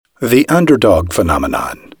The Underdog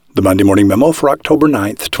Phenomenon, the Monday Morning Memo for October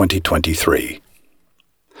 9th, 2023.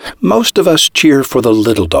 Most of us cheer for the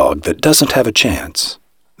little dog that doesn't have a chance,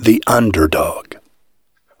 the underdog.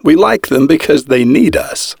 We like them because they need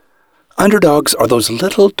us. Underdogs are those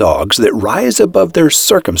little dogs that rise above their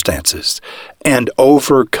circumstances and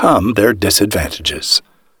overcome their disadvantages.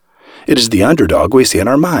 It is the underdog we see in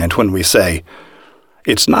our mind when we say,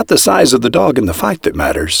 "It's not the size of the dog in the fight that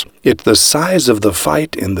matters. It's the size of the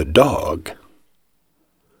fight in the dog."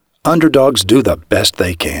 Underdogs do the best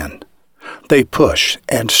they can. They push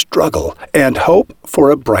and struggle and hope for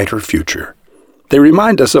a brighter future. They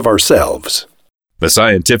remind us of ourselves. The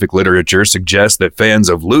scientific literature suggests that fans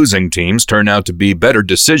of losing teams turn out to be better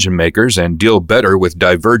decision makers and deal better with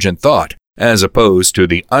divergent thought, as opposed to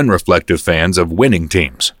the unreflective fans of winning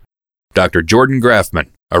teams. Dr. Jordan Grafman,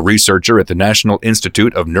 a researcher at the National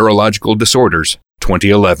Institute of Neurological Disorders,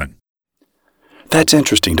 2011. That's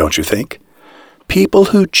interesting, don't you think? People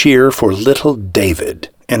who cheer for little David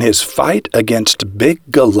in his fight against big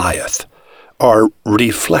Goliath are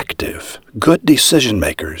reflective, good decision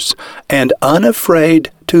makers, and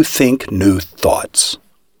unafraid to think new thoughts.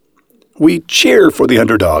 We cheer for the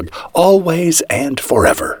underdog, always and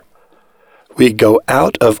forever. We go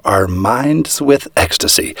out of our minds with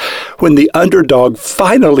ecstasy when the underdog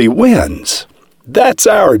finally wins. That's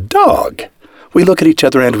our dog. We look at each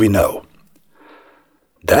other and we know.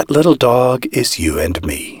 That little dog is you and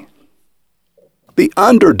me. The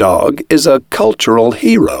underdog is a cultural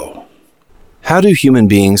hero. How do human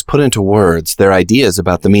beings put into words their ideas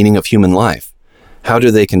about the meaning of human life? How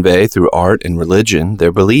do they convey through art and religion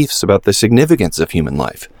their beliefs about the significance of human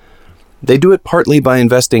life? They do it partly by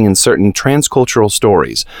investing in certain transcultural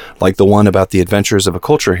stories, like the one about the adventures of a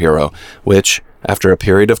culture hero, which, after a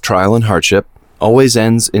period of trial and hardship, always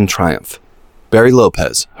ends in triumph. Barry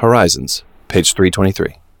Lopez, Horizons, page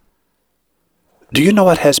 323. Do you know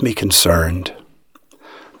what has me concerned?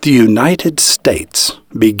 The United States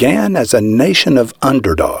began as a nation of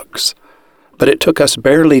underdogs, but it took us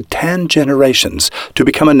barely 10 generations to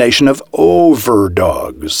become a nation of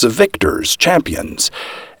overdogs, victors, champions,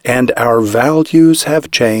 and our values have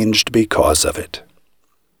changed because of it.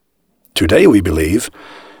 Today we believe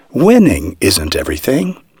winning isn't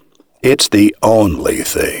everything, it's the only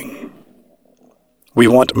thing. We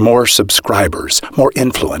want more subscribers, more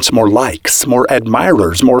influence, more likes, more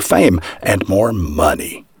admirers, more fame, and more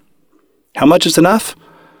money. How much is enough?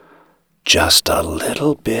 Just a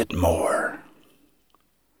little bit more.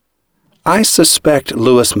 I suspect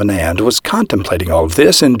Louis Menand was contemplating all of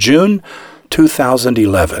this in June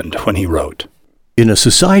 2011 when he wrote, "In a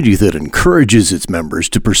society that encourages its members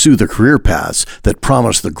to pursue the career paths that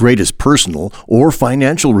promise the greatest personal or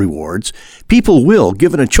financial rewards, people will,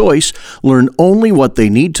 given a choice, learn only what they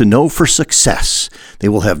need to know for success. They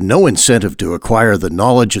will have no incentive to acquire the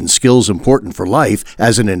knowledge and skills important for life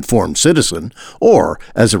as an informed citizen or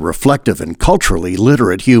as a reflective and culturally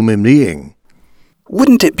literate human being."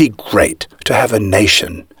 Wouldn't it be great to have a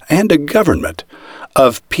nation and a government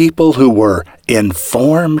of people who were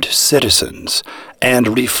informed citizens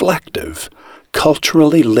and reflective,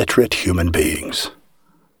 culturally literate human beings?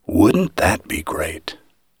 Wouldn't that be great?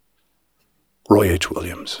 Roy H.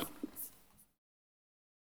 Williams.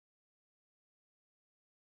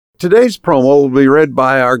 Today's promo will be read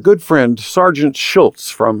by our good friend Sergeant Schultz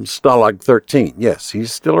from Stalag 13. Yes,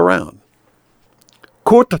 he's still around.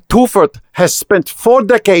 Kurt Tufert has spent 4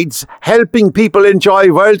 decades helping people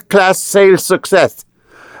enjoy world-class sales success.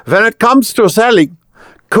 When it comes to selling,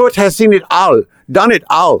 Kurt has seen it all, done it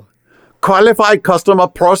all. Qualified customer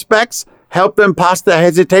prospects, help them pass their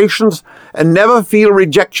hesitations, and never feel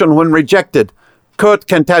rejection when rejected. Kurt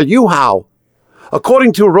can tell you how.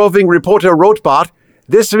 According to roving reporter Rotbart,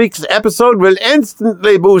 this week's episode will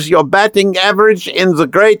instantly boost your batting average in the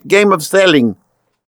great game of selling.